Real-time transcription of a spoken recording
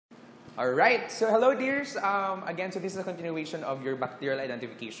All right. So hello, dears. Again, so this is a continuation of your bacterial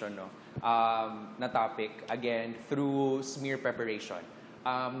identification, no? Na topic again through smear preparation.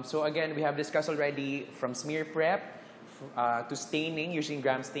 So again, we have discussed already from smear prep to staining using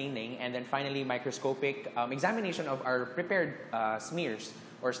gram staining, and then finally microscopic examination of our prepared smears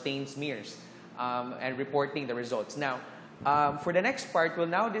or stained smears and reporting the results. Now, for the next part, we'll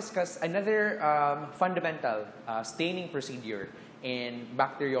now discuss another fundamental staining procedure in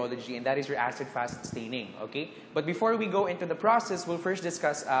bacteriology, and that is your acid-fast staining, okay? But before we go into the process, we'll first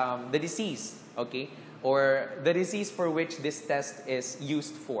discuss the disease, okay? Or the disease for which this test is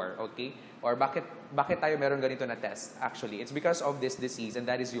used for, okay? Or bakit tayo meron ganito na test? Actually, it's because of this disease, and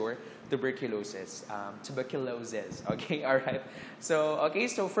that is your tuberculosis. Tuberculosis, okay? All right. So, okay,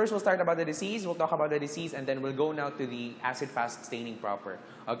 so first we'll start about the disease. We'll talk about the disease, and then we'll go now to the acid-fast staining proper.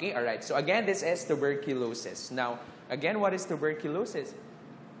 Okay, all right. So again, this is tuberculosis. Now, again, what is tuberculosis?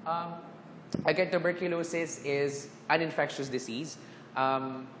 Again, tuberculosis is an infectious disease.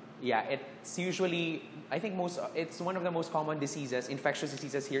 Yeah, it's usually, I think it's one of the most common diseases, infectious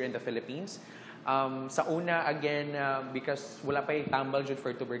diseases here in the Philippines. Sa una, again, because wala pa yung tambal jud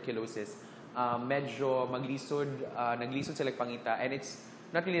for tuberculosis, medyo naglisod sila pangita, and it's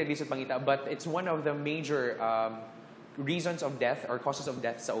not really naglisod pangita, but it's one of the major reasons of death or causes of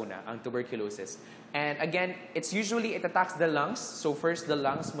death sa una, ang tuberculosis. And again, it attacks the lungs. So first, the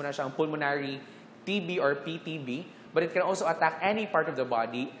lungs, muna siyang pulmonary TB or PTB, but it can also attack any part of the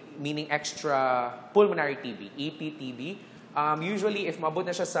body, meaning extra pulmonary TB, EPTB. Usually, if mabot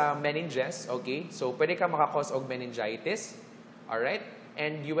na siya sa meninges, okay, so pwede ka makakause og meningitis, alright?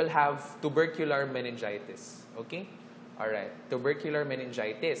 And you will have tubercular meningitis, okay? Alright, tubercular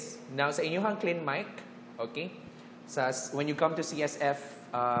meningitis. Now, sa inyong clean mic, okay, when you come to CSF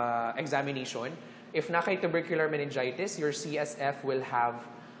examination, if na kay tubercular meningitis, your CSF will have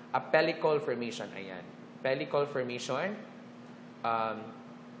a pellicle formation. Ayan. Pellicle formation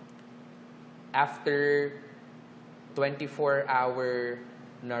after 24-hour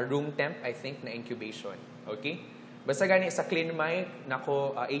na room temp, I think, na incubation. Okay? Basta gani sa clean mic,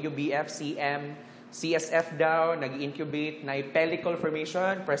 nako, AUBF, CM, CSF daw, nag-incubate, na pellicle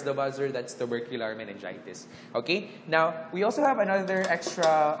formation, press the buzzer, that's tubercular meningitis. Okay? Now, we also have another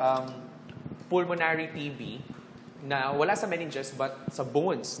extra pulmonary TB na wala sa meninges but sa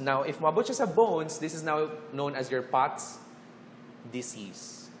bones. Now, if mabot siya sa bones, this is now known as your POTS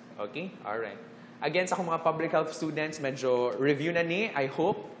disease. Okay? Alright. Again, sa akong mga public health students, medyo review na ni, I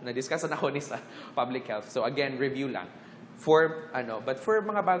hope, na-discuss na ako ni sa public health. So again, review lang. But for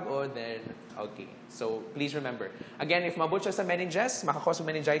mga bago, then, okay. So, please remember. Again, if mabot siya sa meninges, makakause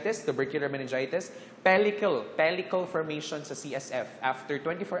meningitis, tubercular meningitis, pellicle formation sa CSF after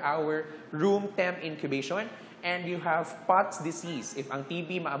 24-hour room temp incubation, and you have POTS disease if ang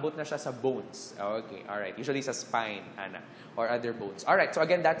TB maabot na siya sa bones. Okay, alright. Usually sa spine, or other bones. Alright, so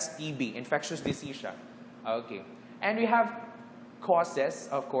again, that's TB, infectious disease siya. Okay. And we have causes,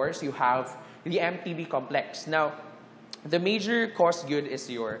 of course. You have the MTB complex. Now, the major cause good is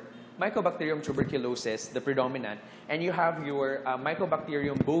your Mycobacterium tuberculosis, the predominant, and you have your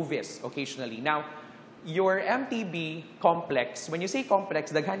Mycobacterium bovis occasionally. Now, your MTB complex, when you say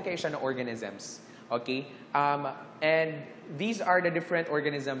complex, daghan kayo siya na organisms. Okay? And these are the different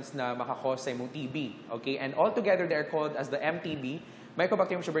organisms na makakause sa imong TB. Okay? And altogether, they are called as the MTB,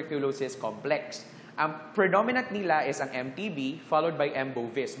 Mycobacterium tuberculosis complex. Predominant nila is ang MTB, followed by M.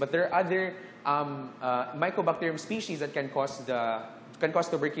 bovis. But there are other Mycobacterium species that can cause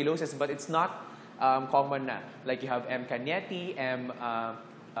tuberculosis, but it's not common na. Like you have M. cagnetti, M.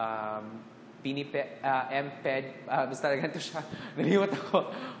 M-ped, basta ganito siya. Naliwat ako.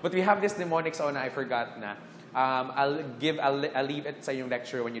 But we have this mnemonic sa una, I forgot na. I'll leave it sa yung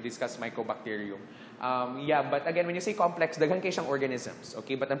lecture when you discuss Mycobacterium. Yeah, but again, when you say complex, daghan kayo siyang organisms.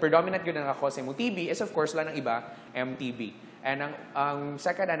 Okay? But ang predominant yun na nakakause mo TB is, of course, wala ng iba, MTB. And ang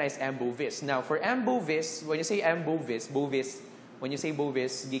second is M. bovis. Now, for M. bovis, when you say M. bovis, when you say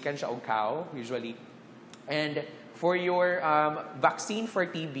bovis, gikan siya og cow, usually. And for your vaccine for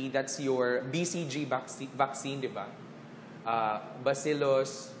TB, that's your BCG vaccine, di ba?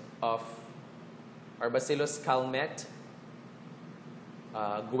 Bacillus calmette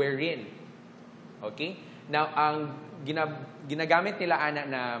guerin. Okay? Now, ang ginagamit nila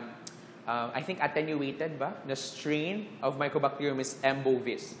na I think attenuated ba na strain of Mycobacterium is M.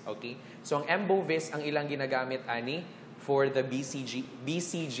 bovis. Okay? So, ang M. bovis ang ilang ginagamit ani for the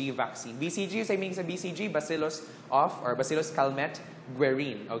BCG vaccine. BCG, sa meaning sa BCG, Bacillus calmette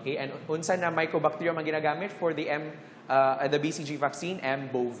guerin. Okay? And unsa na Mycobacterium ang ginagamit for the BCG vaccine?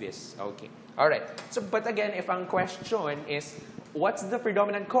 M. bovis. Okay. Alright. So, but again, if ang question is, what's the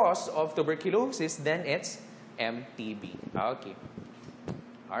predominant cause of tuberculosis? Then it's MTB. Okay.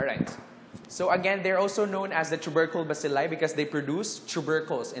 All right. So again, they're also known as the tubercle bacilli because they produce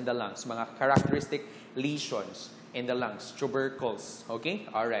tubercles in the lungs, mga characteristic lesions in the lungs, tubercles. Okay?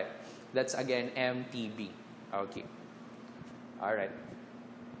 All right. That's again MTB. Okay. All right.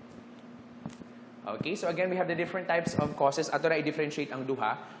 Okay, so again, we have the different types of causes. Ato na i-differentiate ang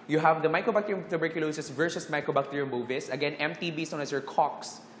duha. You have the Mycobacterium tuberculosis versus Mycobacterium bovis. Again, MTB is known as your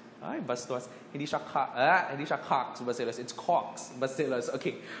Cox. Ay, bastos. Hindi siya Cox bacillus. It's Cox bacillus.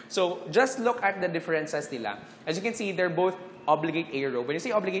 Okay, so just look at the differences nila. As you can see, they're both obligate aerobe. When you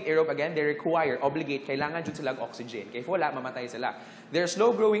say obligate aerobe, again, they require, obligate, kailangan dyan sila oxygen. Kaya if wala, mamatay sila. They're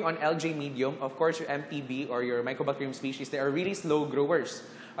slow growing on LJ medium. Of course, your MTB or your Mycobacterium species, they are really slow growers.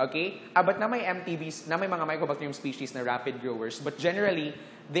 Okay? But na may MTBs, na may mga Mycobacterium species na rapid growers, but generally,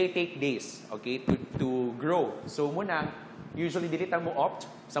 they take days, okay, to grow. So muna, usually dili mo opt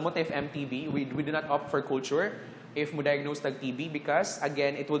sa mo if MTB, we do not opt for culture if mo diagnose tag TB because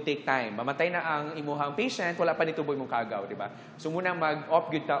again, it will take time. Mamatay na ang imuhang patient, wala pa nito boy mong kagaw, di ba? So muna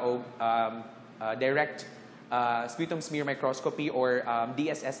mag-opt gyud ta og direct sputum smear microscopy or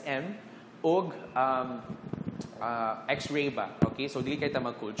DSSM og X-ray ba. Okay? So, dili kayo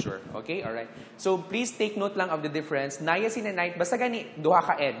mag-culture. Okay? Alright. So, please take note lang of the difference. Niacin and basta gani, duha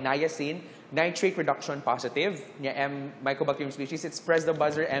ka Ed. Niacin, nitrate reduction positive. Nya Mycobacterium species, it's press the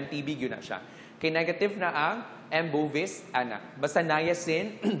buzzer, MTB, yun na siya. Kay negative na ang M. bovis, ana. Basta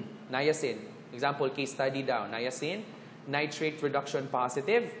niacin, niacin. Example, case study daw. Niacin, nitrate reduction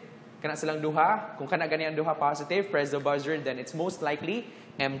positive. Kana silang duha. Kung kana gani ang duha positive, press the buzzer, then it's most likely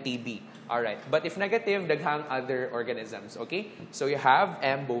MTB. Alright. But if negative, daghang other organisms. Okay? So you have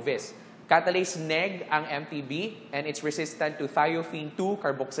M. bovis. Catalase neg ang MTB and it's resistant to thiophene 2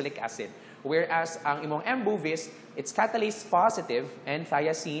 carboxylic acid. Whereas ang imong M. bovis, it's catalase positive and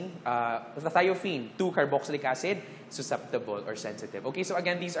thiophene 2 carboxylic acid susceptible or sensitive. Okay? So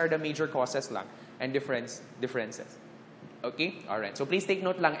again, these are the major causes lang and differences. Okay? Alright. So please take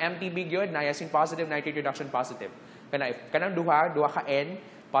note lang, MTB gyud, niacin positive, nitrate reduction positive. Kanang duha ka N,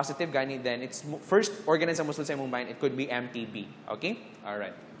 positive gani, then it's first organism mo sa imong mind, it could be MTB. Okay?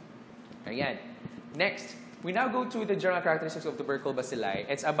 Alright. Ayan. Next, we now go to the general characteristics of tubercle bacilli.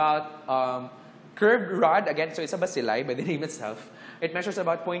 It's about curved rod, again, so it's a bacilli by the name itself. It measures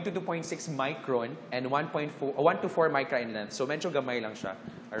about 0.2 to 0.6 micron and 1 to 4 micra in length. So medyo gamay lang siya.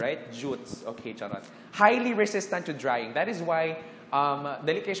 Alright? Jutes. Okay, charot. Highly resistant to drying. That is why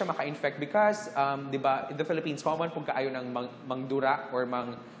dali kayo siya maka-infect because, di ba, in the Philippines, common pong kaayo ng mangdura or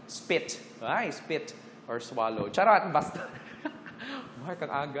spit. Ay, spit or swallow. Charot, basta. Mahal kang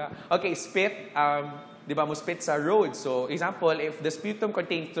aga. Okay, spit, di ba, mo spit sa road. So, example, if the sputum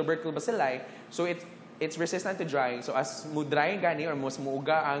contains tubercle bacilli, so it's resistant to drying. So, as mo drying gani or mas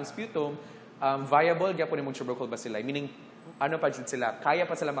muuga ang sputum, viable gyapon imong tubercle bacilli. Meaning, ano pa dyan sila? Kaya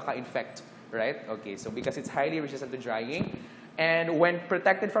pa sila maka-infect. Right? Okay, so because it's highly resistant to drying, and when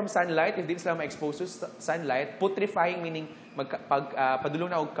protected from sunlight, if di sila ma-expose to sunlight, putrefying meaning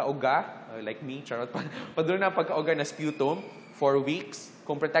padulong na og kauga, like me, charot, padulong na pagkauga na sputum for weeks.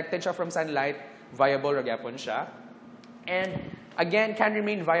 Kung protected siya from sunlight, viable ra gyapon siya. And again, can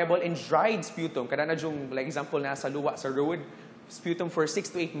remain viable in dried sputum. Kada na yung, like example na sa luwa, sa road, sputum for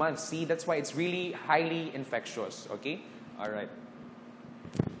 6 to 8 months. See, that's why it's really highly infectious. Okay? Alright.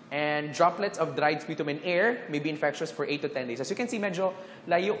 And droplets of dried sputum in air may be infectious for 8 to 10 days. As you can see, medyo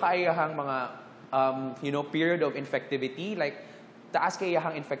layo kaayahang mga, period of infectivity. Like, taas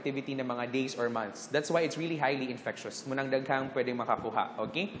kaayahang infectivity ng mga days or months. That's why it's really highly infectious. Munang daghang pwedeng makakuha.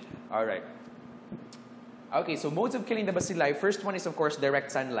 Okay? Alright. Okay, so modes of killing the bacilli. First one is, of course,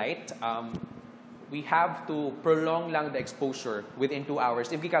 direct sunlight. We have to prolong lang the exposure within 2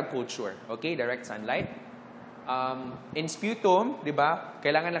 hours if gika culture. Okay? Direct sunlight. In sputum, di ba,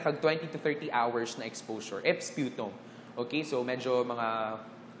 kailangan lang kag 20 to 30 hours na exposure. If sputum. Okay, so medyo mga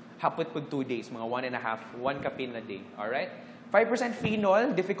hapot po 2 days, mga 1 kapin a day. Alright? 5%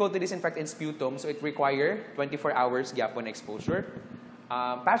 phenol, difficult to disinfect in sputum, so it require 24 hours gyapon exposure.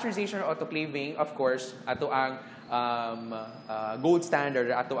 Pasteurization or autoclaving, of course, ato ang gold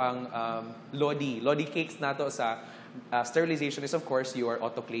standard, ato ang Lodi cakes nato sa sterilization is, of course, your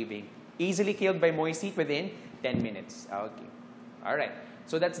autoclaving. Easily killed by moist heat within 10 minutes. Okay. Alright.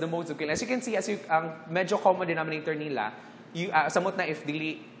 So that's the modes of killing. As you can see, medyo common denominator nila, samot na if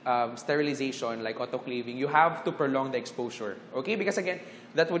dili sterilization, like autoclaving, you have to prolong the exposure. Okay? Because again,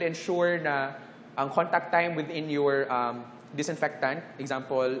 that would ensure na ang contact time within your disinfectant,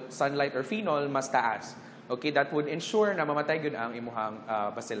 example, sunlight or phenol, mas taas. Okay? That would ensure na mamatay gud ang imuhang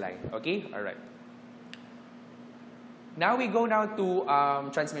bacilli. Okay? Alright. Now we go now to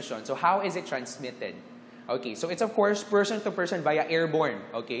transmission. So how is it transmitted? Okay, so it's of course person to person via airborne.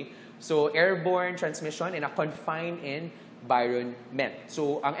 Okay, so airborne transmission in a confined environment.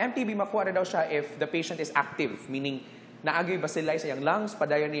 So ang MTB makuha na daw siya if the patient is active, meaning naagay bacilli sa iyang lungs,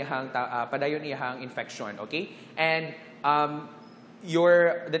 padayon iyang infection. Okay, and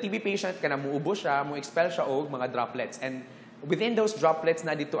the TB patient kana muubo siya, mo expel siya og mga droplets, and within those droplets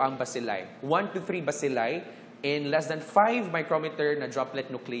na dito ang bacilli, 1 to 3 bacilli in less than 5 micrometer na droplet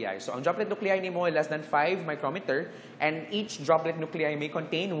nuclei. So ang droplet nuclei nimo less than 5 micrometer, and each droplet nuclei may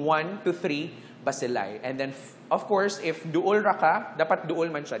contain 1 to 3 bacilli. And then of course, if duol ra ka, dapat duol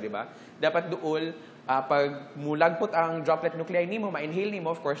man siya, di ba? Dapat duol pag mulagpot ang droplet nuclei nimo, ma-inhale nimo,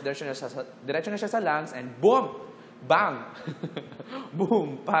 of course, diretso na siya sa lungs, and boom! Bang!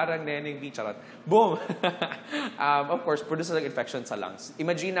 Boom! Parang neneng B, charot. Boom! Of course, produce ng infection sa lungs.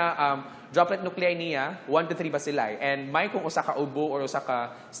 Imagine na droplet nuclei niya, 1 to 3 bacilli. And may kung usa ka ubo or usa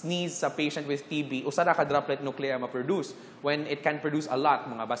ka sneeze sa patient with TB, usa ra ka droplet nuclei ma-produce. When it can produce a lot,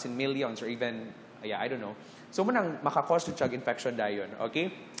 mga basin millions or even, I don't know. So, munang makakause to chug infection dayon.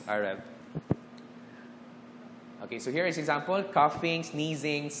 Okay? Alright. Okay, so here is example: coughing,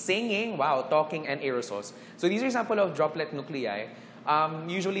 sneezing, singing, wow, talking, and aerosols. So these are example of droplet nuclei.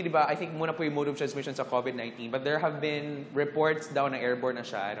 Usually, di ba, I think muna po yung mode of transmission sa COVID-19, but there have been reports daw na airborne na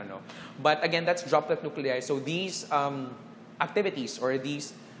siya, I don't know. But again, that's droplet nuclei. So these activities or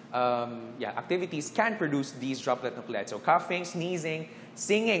these activities can produce these droplet nuclei. So coughing, sneezing,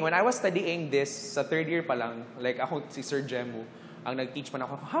 singing. When I was studying this sa third year pa lang, like ako si Sir Jemu, ang nag-teach man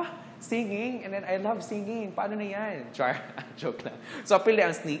ako, singing? And then, I love singing. Paano na yan? Char, joke lang. So, apili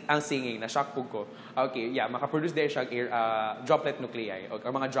ang singing. Na-shock po ko. Okay, yeah, makaproduce din siya droplet nuclei. Or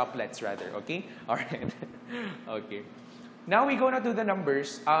mga droplets, rather. Okay? Alright. Okay. Now, we go na to the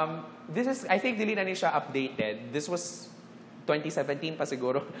numbers. This is, I think, dili na niya siya updated. This was 2017 pa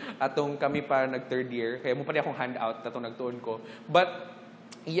siguro. Atong kami pa nag-third year. Kaya mo pa rin akong handout atong nagtuon ko. But,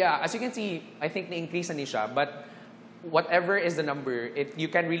 yeah, as you can see, I think na-increase na niya siya. But, whatever is the number, you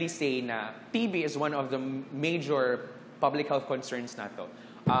can really say na TB is one of the major public health concerns nato.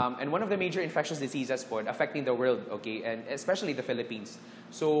 And one of the major infectious diseases po affecting the world, okay, and especially the Philippines.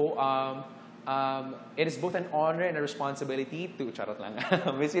 So, it is both an honor and a responsibility to, charot lang,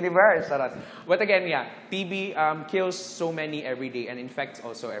 Miss Universe, charot. But again, yeah, TB kills so many every day and infects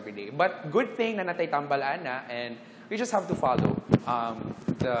also every day. But good thing na natay tambalaan na, and we just have to follow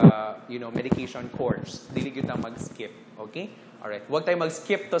the medication course. Dili gyud ta mag-skip, okay? All right. Huwag tayo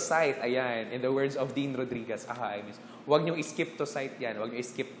mag-skip to site. Ayan, in the words of Dean Rodriguez. I miss. Huwag niyo i-skip to site yan. Huwag niyo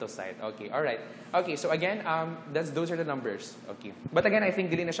i-skip to site. Okay, all right. Okay, so again, those are the numbers. Okay. But again, I think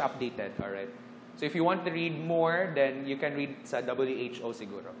dili na siya updated. All right. So if you want to read more, then you can read sa WHO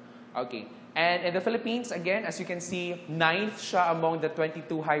siguro. Okay. And in the Philippines, again, as you can see, 9th siya among the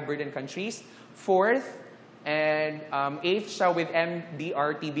 22 high-burden countries. 4th, and 8th siya with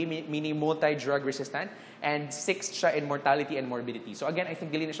MDR-TB, meaning multi-drug resistant, and 6th siya in mortality and morbidity. So again, I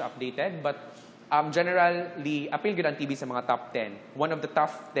think dili na siya updated, but generally, appeal good ang TB sa mga top 10. One of the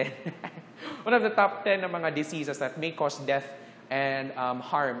top 10 na mga diseases that may cause death and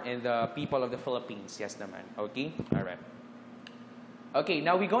harm in the people of the Philippines. Yes naman. Okay? Alright. Okay,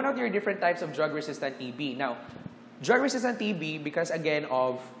 now we go now to your different types of drug-resistant TB. Now, drug-resistant TB, because again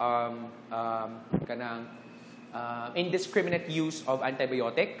of indiscriminate use of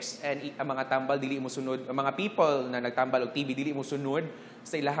antibiotics, and ang mga tambal dili mo sunod, ang mga people na nagtambal og TB dili mo sunod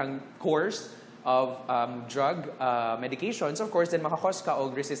sa ilahang course of drug medications, of course, then makakos ka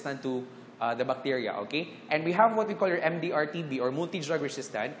og resistant to the bacteria, okay? And we have what we call your MDR-TB or multi-drug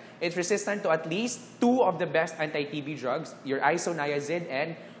resistant. It's resistant to at least 2 of the best anti-TB drugs, your isoniazid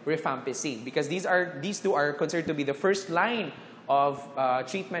and rifampicin, because these 2 are considered to be the first line of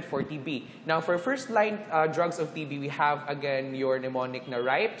treatment for TB. Now, for first-line drugs of TB, we have, again, your mnemonic na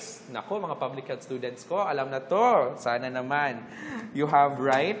RIPES. Nako, mga public health students ko, alam na to. Sana naman. You have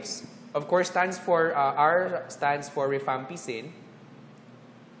RIPES. Of course, R stands for rifampicin.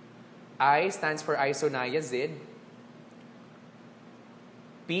 I stands for isoniazid.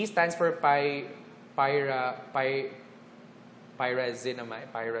 P stands for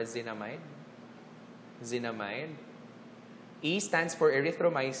pyrazinamide. Zinamide. E stands for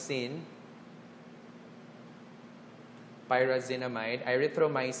erythromycin, pyrazinamide,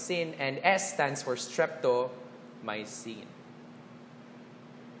 erythromycin, and S stands for streptomycin.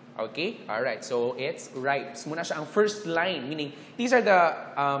 Okay? Alright, so it's RIPES. Muna siya ang first line, meaning these are the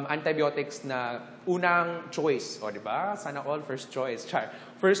antibiotics na unang choice. O, diba? Sana all first choice. Char.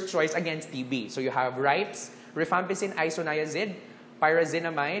 First choice against TB. So you have RIPES, rifampicin, isoniazid,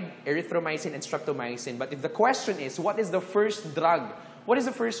 pyrazinamide, erythromycin, and streptomycin. But if the question is, what is the first drug? What is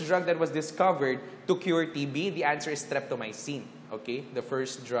the first drug that was discovered to cure TB? The answer is streptomycin. Okay, the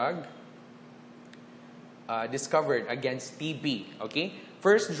first drug discovered against TB. Okay,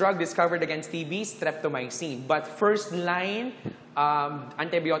 first drug discovered against TB, streptomycin. But first line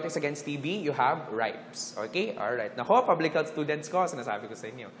antibiotics against TB, you have ribes. Okay, all right. Nako, public health students ko, sinasabi ko sa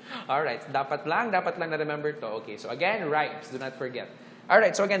inyo. All right, dapat lang na-remember to. Okay, so again, ribes, do not forget. All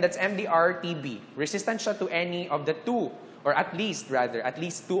right, so again, that's MDR TB. Resistant siya to any of the two, or at least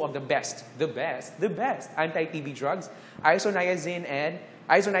two of the best anti-TB drugs, isoniazid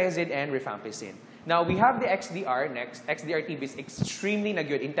and rifampicin. Now, we have the XDR next. XDR TB is extremely na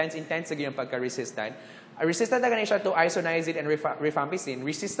good. Intense na good yung pagka-resistant. Resistant na ganun siya to isoniazid and rifampicin.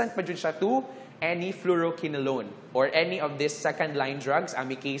 Resistant pa dyan siya to any fluoroquinolone or any of these second-line drugs,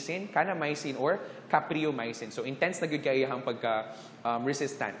 amikacin, kanamycin, or capreomycin. So, intense na good kayo yung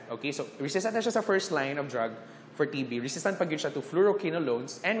pagka-resistant. Okay? So, resistant na siya sa first line of drug for TB. Resistant pa siya to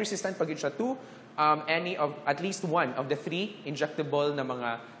fluoroquinolones and resistant pa siya to any of, at least one of the three injectable na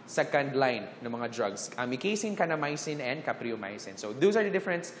mga second line na mga drugs. Amikacin, kanamycin, and capreomycin. So, those are the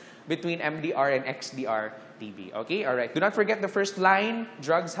difference between MDR and XDR TB. Okay? Alright. Do not forget the first line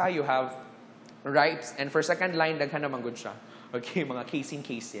drugs ha. You have ribes. And for second line, daghan naman good siya. Okay? Mga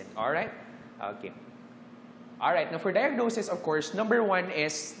casein. Alright? Okay. Alright. Now, for diagnosis, of course, number one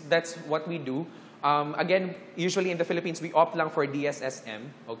is, that's what we do. Again, usually in the Philippines, we opt lang for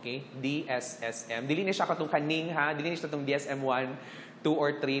DSSM. Okay? DSSM. Dili na siya katong kaning ha. Dili na siya katong DSM-1, 2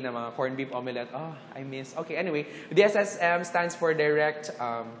 or 3 na mga corned beef omelette. Oh, I miss. Okay, anyway. DSSM stands for direct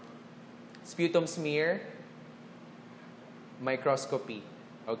sputum smear microscopy.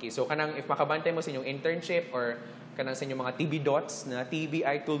 Okay, so kanang if makabantay mo sa inyong internship or kanang sa inyong mga TB dots na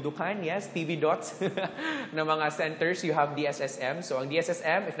TBI Tuldukan, yes, TB dots na mga centers, you have DSSM. So, ang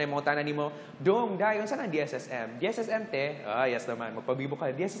DSSM, if naimongtanan ni mo, Dong, dayon, saan ang DSSM? DSSM te, yes naman, magpabibo ka.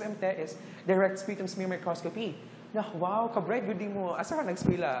 DSSM te is direct sputum smear microscopy. Na, wow, ka-bright, good mo. Asa ka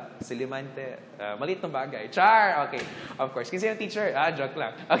nag-skwela? Silimante. Maliit na bagay. Char! Okay. Of course. Kasi yung teacher, joke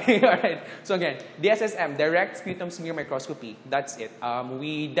lang. Okay, alright. So again, DSSM, direct sputum smear microscopy. That's it.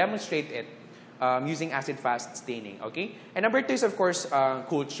 We demonstrate it using acid-fast staining. Okay? And number 2 is, of course,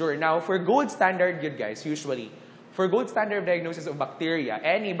 culture. Now, for gold standard yun, guys, usually, for gold standard diagnosis of bacteria,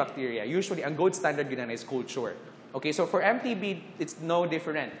 any bacteria, usually, ang gold standard yun na is culture. Okay, so for MTB, it's no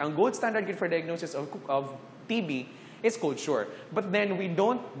different. Ang gold standard yun for diagnosis of TB is culture. But then, we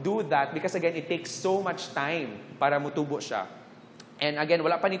don't do that because, again, it takes so much time para mutubo siya. And again,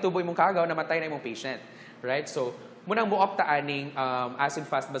 wala pa nitubo yung kagaw, namatay na yung patient. Right? So, munang buopta aning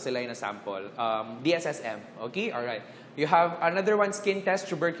acid-fast bacilli na sample. DSSM. Okay? Alright. You have another one, skin test,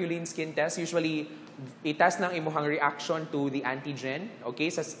 tuberculin skin test. Usually, i-test ng imuhang reaction to the antigen. Okay?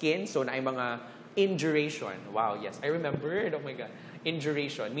 Sa skin. So, na ay mga induration. Wow, yes. I remembered. Oh my God.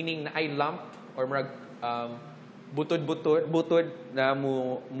 Induration. Meaning na ay lump or marag butod na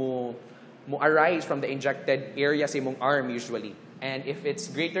mo arise from the injected area sa imong arm usually. And if it's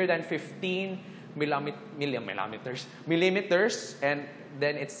greater than 15 millimeters, and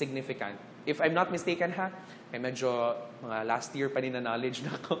then it's significant. If I'm not mistaken ha, ay medyo mga last year pa din na knowledge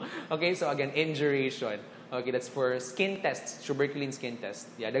na ako. Okay, so again, induration. Okay, that's for skin tests, tuberculin skin test.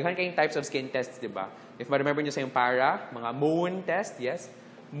 Yeah, daghan kayong types of skin tests, di ba? If ma-remember nyo sa yung para, mga Mohn test, yes?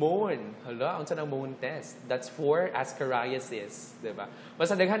 Mohn. Hala, ang saan ang Mohn test? That's for ascariasis, di ba?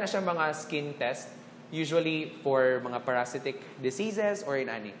 Basta daghan na siya mga skin test, usually for mga parasitic diseases or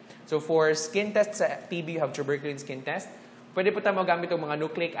in ani. So for skin test sa TB, you have tuberculin skin test. Pwede po tayo magamit ng mga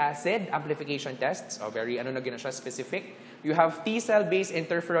nucleic acid amplification tests. So very, na gina siya, specific. You have T-cell-based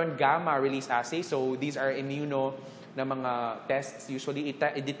interferon gamma release assay. So these are immuno na mga tests. Usually,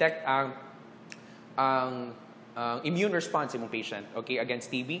 i-detect ang immune response ng patient, okay, against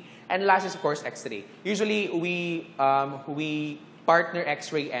TB. And last is, of course, X-ray. Usually, we partner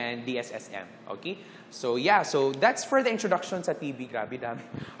X-ray and DSSM, okay? So, yeah. So, that's for the introduction sa TB. Grabe, dami.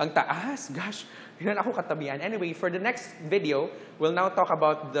 Ang taas. Gosh, hindi na ako katabihan. Anyway, for the next video, we'll now talk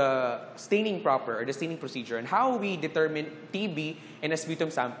about the staining proper or the staining procedure and how we determine TB in a sputum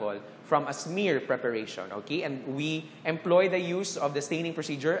sample from a smear preparation, okay? And we employ the use of the staining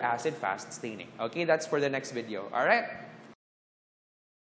procedure, acid-fast staining. Okay, that's for the next video. All right?